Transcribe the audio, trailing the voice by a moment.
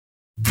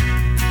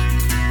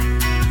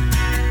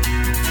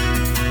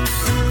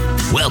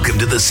Welcome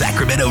to the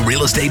Sacramento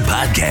Real Estate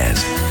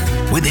Podcast,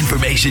 with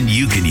information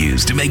you can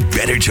use to make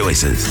better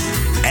choices.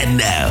 And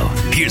now,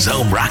 here's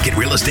Home Rocket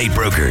Real Estate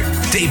Broker,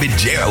 David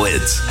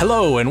Jurewicz.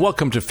 Hello, and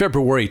welcome to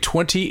February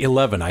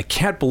 2011. I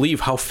can't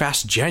believe how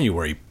fast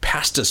January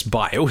passed us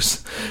by. It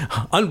was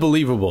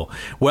unbelievable.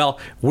 Well,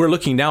 we're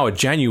looking now at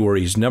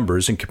January's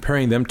numbers and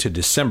comparing them to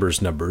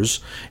December's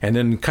numbers, and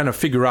then kind of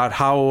figure out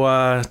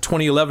how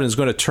 2011 is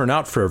going to turn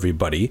out for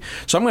everybody.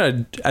 So I'm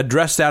going to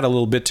address that a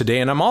little bit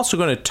today, and I'm also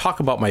going to talk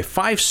about my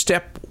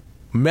 5-step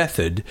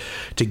method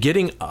to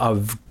getting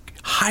a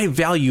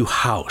high-value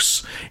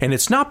house. And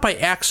it's not by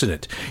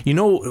accident. You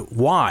know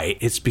why?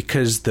 It's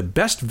because the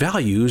best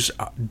values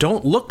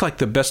don't look like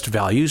the best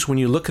values when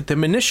you look at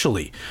them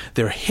initially.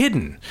 They're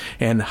hidden.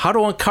 And how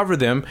to uncover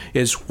them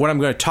is what I'm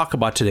going to talk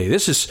about today.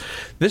 This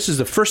is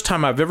the first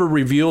time I've ever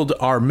revealed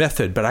our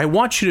method, but I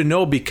want you to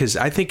know because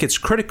I think it's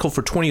critical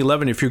for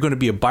 2011 if you're going to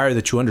be a buyer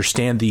that you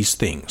understand these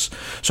things.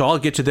 So I'll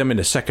get to them in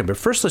a second. But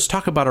first, let's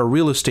talk about our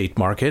real estate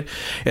market.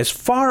 As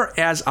far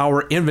as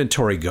our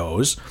inventory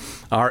goes,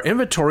 our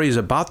inventory is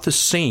about the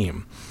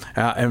same.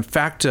 In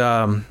fact,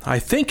 I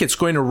think it's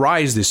going to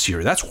rise this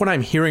year. That's what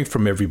I'm hearing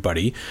from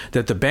everybody,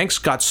 that the banks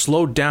got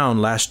slowed down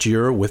last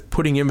year with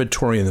putting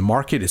inventory in the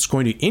market. It's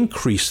going to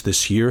increase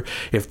this year.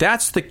 If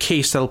that's the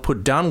case, that'll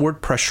put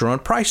downward pressure on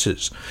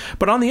prices.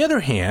 But on the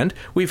other hand,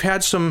 we've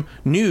had some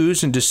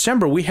news. In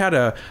December, we had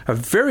a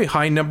very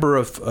high number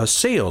of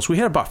sales. We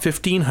had about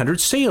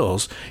 1,500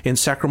 sales in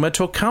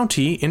Sacramento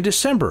County in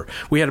December.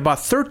 We had about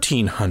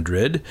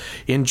 1,300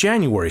 in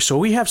January. So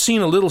we have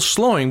seen a little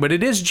slowing, but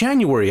it is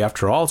January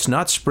after all. It's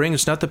not spring.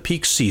 It's not the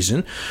peak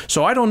season.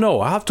 So I don't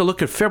know. I'll have to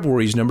look at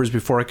February's numbers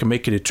before I can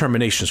make a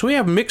determination. So we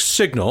have mixed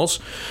signals.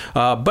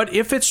 But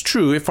if it's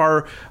true, if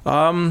our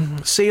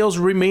sales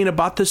remain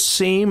about the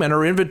same and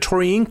our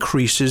inventory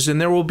increases, then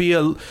there will be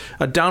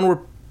a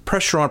downward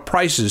pressure on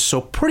prices. So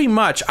pretty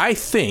much, I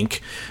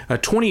think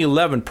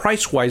 2011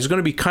 price-wise is going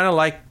to be kind of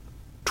like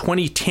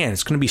 2010.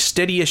 It's going to be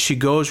steady as she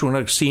goes. We're not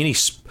going to see any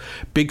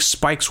big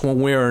spikes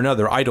one way or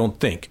another, I don't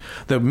think.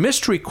 The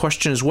mystery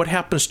question is what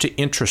happens to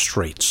interest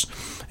rates.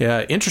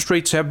 Interest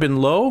rates have been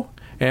low,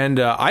 and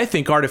I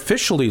think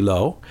artificially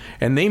low,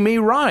 and they may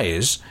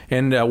rise.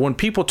 And when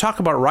people talk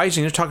about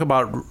rising, they talk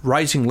about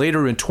rising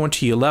later in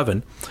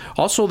 2011.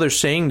 Also, they're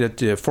saying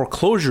that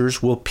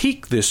foreclosures will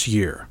peak this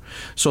year.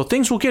 So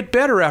things will get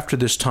better after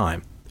this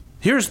time.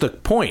 Here's the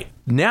point.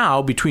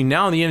 Now, between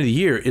now and the end of the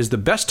year, is the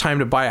best time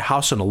to buy a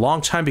house in a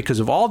long time because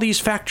of all these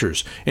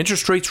factors.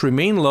 Interest rates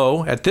remain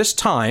low at this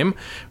time.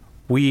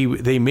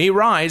 They may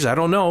rise, I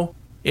don't know.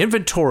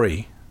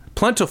 Inventory,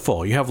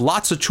 plentiful. You have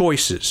lots of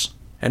choices.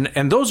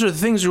 And those are the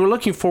things you're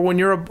looking for when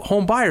you're a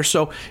home buyer.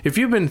 So if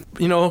you've been,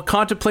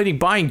 contemplating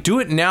buying, do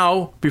it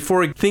now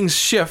before things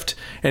shift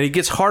and it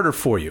gets harder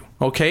for you.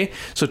 Okay?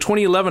 So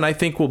 2011, I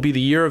think, will be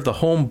the year of the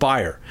home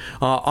buyer.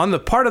 On the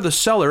part of the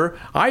seller,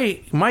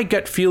 my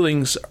gut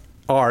feelings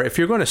are if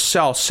you're going to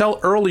sell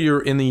earlier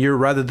in the year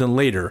rather than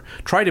later.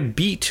 Try to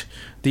beat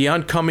the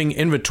oncoming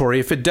inventory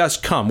if it does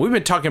come. We've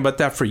been talking about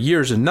that for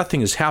years and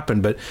nothing has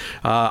happened, but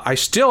I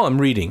still am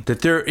reading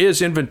that there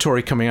is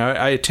inventory coming.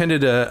 I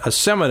attended a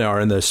seminar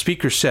and the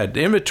speaker said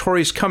the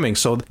inventory is coming,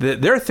 so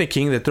they're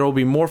thinking that there will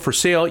be more for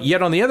sale.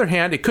 Yet on the other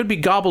hand, it could be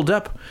gobbled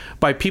up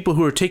by people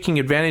who are taking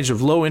advantage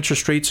of low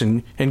interest rates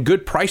and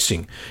good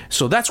pricing.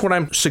 So that's what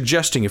I'm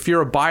suggesting. If you're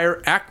a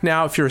buyer, act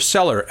now. If you're a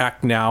seller,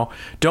 act now.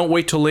 Don't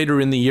wait till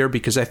later in the year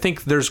because I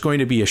think there's going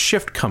to be a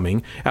shift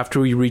coming after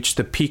we reach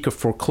the peak of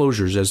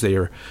foreclosures as they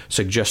are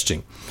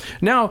suggesting.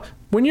 Now,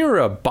 when you're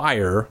a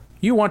buyer,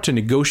 you want to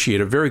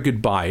negotiate a very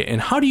good buy. And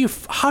how do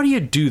you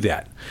do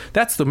that?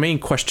 That's the main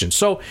question.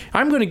 So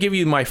I'm going to give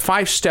you my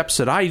 5 steps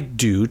that I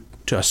do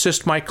to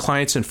assist my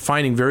clients in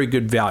finding very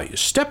good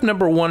values. Step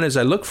number 1 is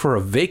I look for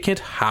a vacant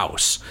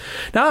house.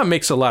 Now that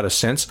makes a lot of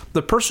sense.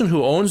 The person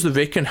who owns the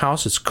vacant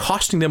house, it's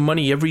costing them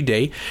money every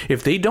day.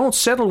 If they don't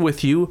settle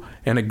with you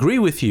and agree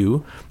with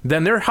you,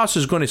 then their house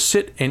is going to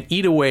sit and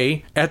eat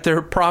away at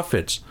their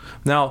profits.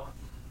 Now,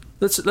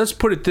 Let's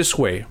put it this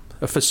way.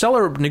 If a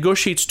seller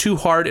negotiates too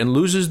hard and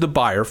loses the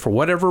buyer for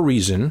whatever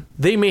reason,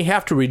 they may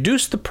have to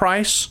reduce the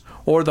price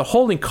or the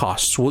holding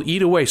costs will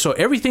eat away. So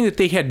everything that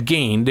they had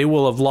gained, they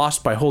will have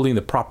lost by holding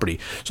the property.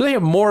 So they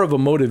have more of a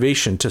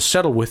motivation to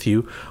settle with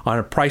you on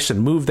a price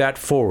and move that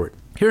forward.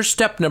 Here's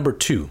step number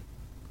 2.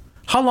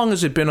 How long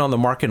has it been on the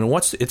market and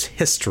what's its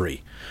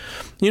history?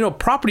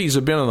 Properties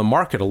have been on the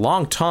market a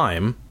long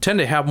time, tend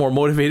to have more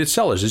motivated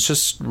sellers. It's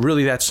just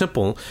really that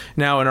simple.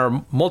 Now, in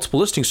our multiple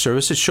listing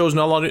service, it shows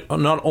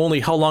not only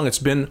how long it's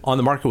been on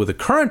the market with the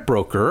current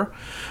broker,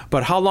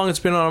 but how long it's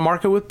been on the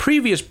market with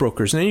previous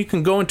brokers. And then you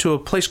can go into a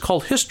place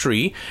called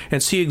history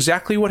and see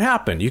exactly what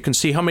happened. You can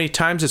see how many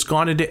times it's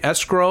gone into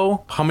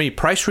escrow, how many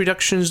price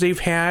reductions they've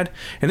had.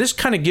 And this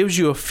kind of gives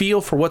you a feel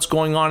for what's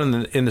going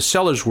on in the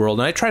seller's world.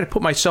 And I try to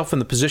put myself in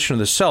the position of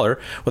the seller.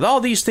 With all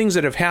these things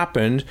that have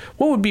happened,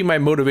 what would be my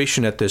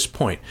motivation at this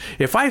point?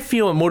 If I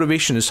feel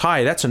motivation is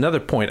high, that's another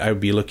point I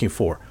would be looking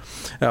for.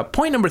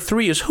 Point number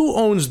 3 is who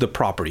owns the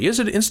property? Is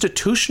it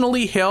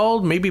institutionally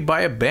held, maybe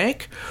by a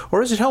bank,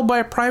 or is it held by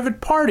a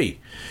private party?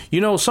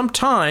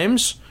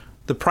 Sometimes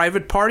the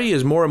private party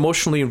is more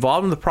emotionally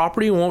involved in the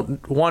property,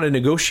 won't want to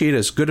negotiate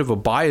as good of a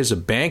buy as a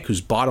bank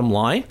who's bottom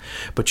line.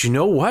 But you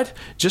know what?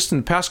 Just in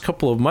the past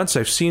couple of months,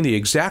 I've seen the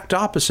exact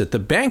opposite. The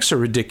banks are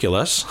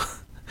ridiculous.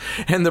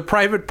 And the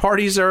private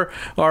parties are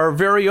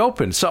very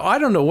open. So I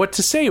don't know what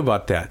to say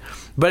about that.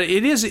 But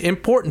it is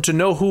important to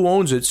know who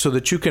owns it so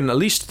that you can at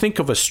least think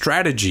of a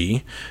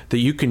strategy that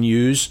you can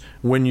use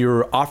when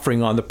you're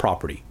offering on the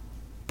property.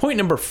 Point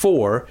number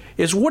 4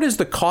 is what is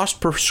the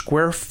cost per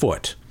square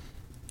foot?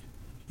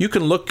 You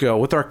can look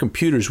with our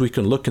computers, we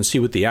can look and see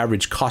what the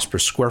average cost per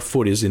square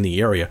foot is in the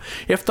area.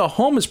 If the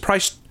home is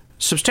priced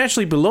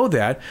substantially below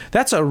that,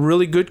 that's a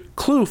really good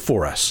clue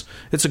for us.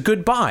 It's a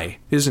good buy,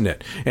 isn't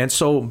it? And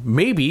so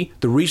maybe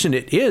the reason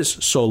it is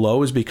so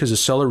low is because the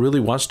seller really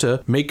wants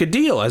to make a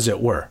deal, as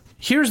it were.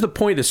 Here's the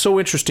point that's so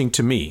interesting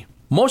to me.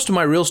 Most of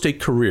my real estate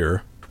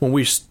career, when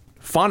we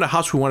found a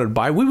house we wanted to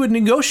buy, we would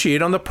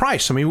negotiate on the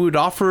price. We would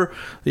offer,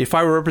 if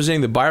I were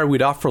representing the buyer,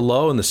 we'd offer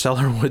low and the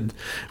seller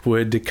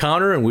would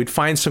counter, and we'd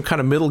find some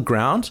kind of middle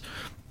ground.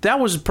 That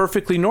was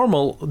perfectly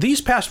normal. These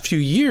past few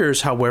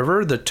years,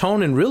 however, the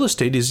tone in real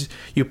estate is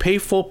you pay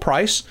full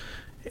price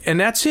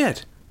and that's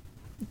it.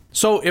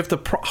 So if the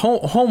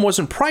home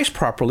wasn't priced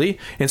properly,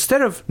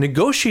 instead of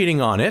negotiating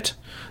on it,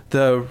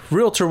 the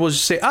realtor will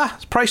just say,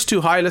 it's priced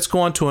too high, let's go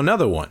on to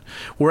another one.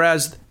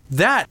 Whereas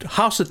that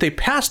house that they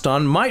passed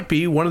on might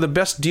be one of the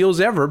best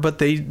deals ever, but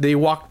they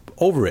walked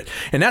over it.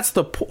 And that's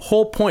the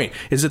whole point,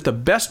 is that the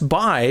best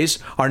buys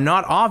are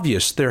not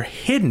obvious. They're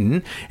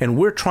hidden, and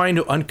we're trying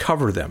to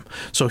uncover them.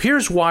 So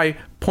here's why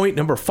point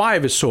number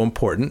 5 is so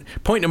important.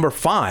 Point number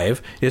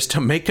 5 is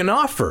to make an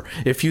offer.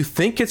 If you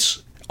think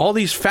it's all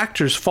these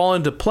factors fall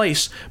into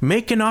place,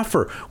 make an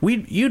offer.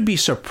 You'd be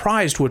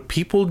surprised what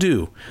people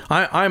do.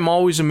 I'm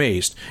always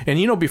amazed.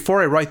 And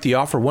before I write the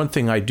offer, one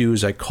thing I do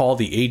is I call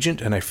the agent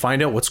and I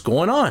find out what's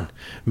going on.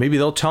 Maybe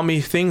they'll tell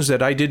me things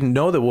that I didn't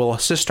know that will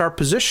assist our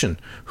position.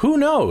 Who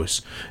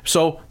knows?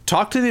 So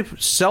talk to the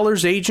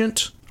seller's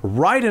agent.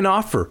 Write an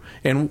offer.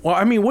 And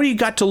what do you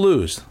got to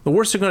lose? The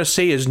worst they're going to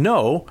say is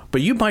no,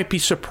 but you might be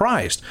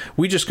surprised.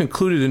 We just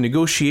concluded a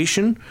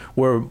negotiation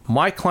where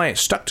my client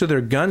stuck to their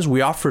guns. We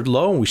offered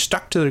low and we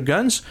stuck to their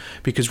guns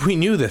because we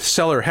knew the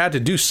seller had to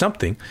do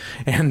something.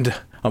 And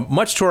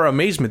much to our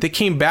amazement, they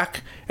came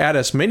back at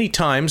us many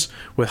times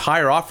with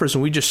higher offers,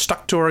 and we just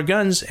stuck to our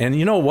guns. And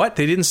you know what?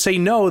 They didn't say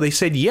no. They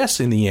said yes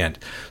in the end.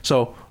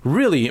 So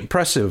really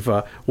impressive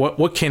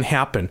what can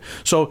happen.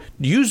 So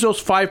use those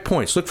 5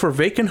 points. Look for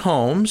vacant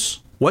homes.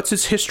 What's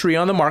its history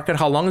on the market?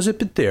 How long has it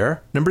been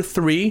there? Number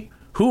 3,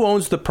 who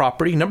owns the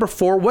property? Number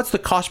 4, what's the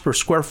cost per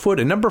square foot?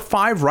 And number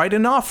 5, write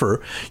an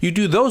offer. You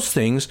do those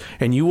things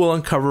and you will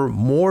uncover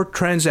more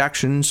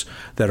transactions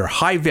that are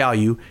high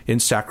value in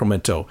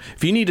Sacramento.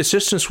 If you need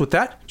assistance with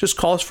that, just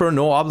call us for a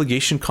no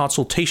obligation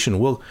consultation.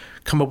 We'll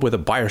come up with a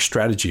buyer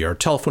strategy. Our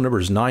telephone number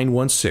is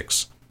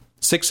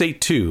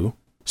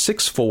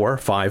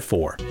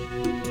 916-682-6454.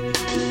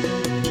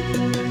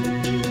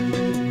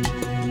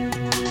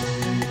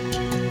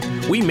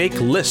 We make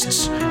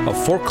lists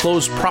of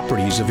foreclosed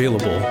properties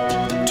available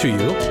to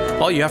you.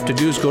 All you have to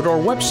do is go to our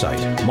website,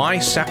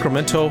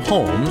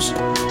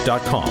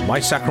 mysacramentohomes.com.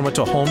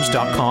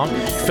 mysacramentohomes.com.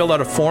 Fill out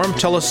a form.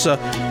 Tell us,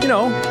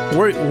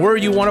 where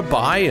you want to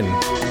buy and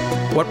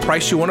what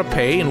price you want to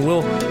pay, and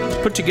we'll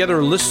put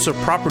together lists of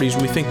properties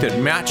we think that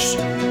match.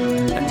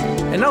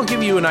 And I'll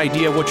give you an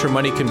idea of what your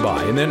money can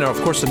buy. And then,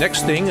 of course, the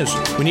next thing is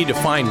we need to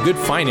find good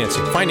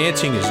financing.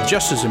 Financing is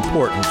just as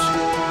important,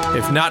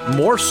 if not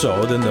more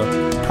so, than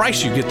the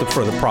price you get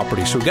for the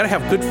property. So we've got to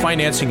have good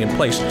financing in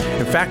place.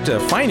 In fact,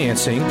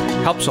 financing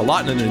helps a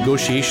lot in the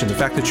negotiation. The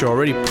fact that you're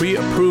already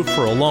pre-approved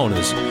for a loan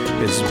is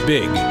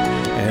big,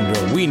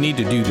 and we need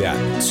to do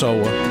that.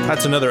 So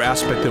that's another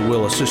aspect that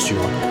we'll assist you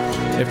on.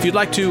 If you'd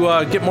like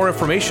to get more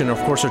information, of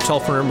course, our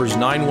telephone number is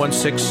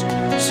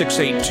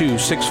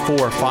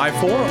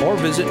 916-682-6454, or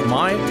visit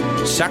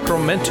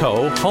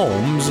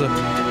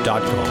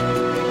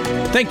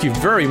mysacramentohomes.com. Thank you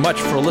very much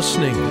for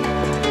listening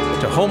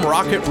to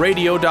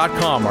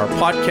HomeRocketRadio.com. Our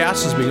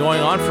podcast has been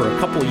going on for a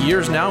couple of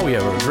years now. We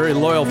have a very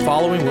loyal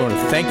following. We want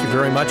to thank you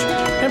very much.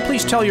 And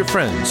please tell your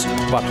friends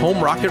about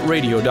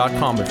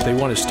HomeRocketRadio.com if they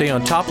want to stay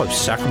on top of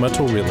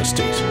Sacramento real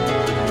estate.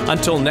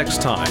 Until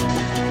next time,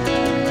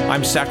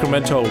 I'm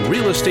Sacramento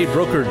real estate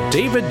broker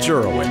David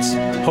Jurewicz,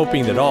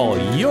 hoping that all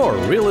your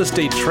real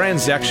estate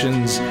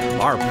transactions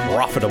are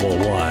profitable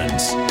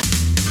ones.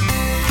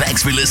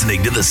 Thanks for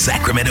listening to the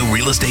Sacramento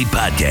Real Estate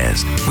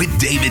Podcast with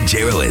David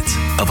Jurewicz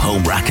of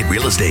Home Rocket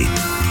Real Estate.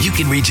 You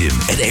can reach him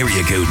at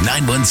area code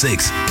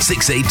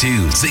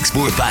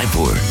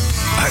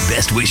 916-682-6454. Our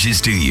best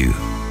wishes to you.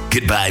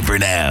 Goodbye for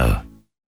now.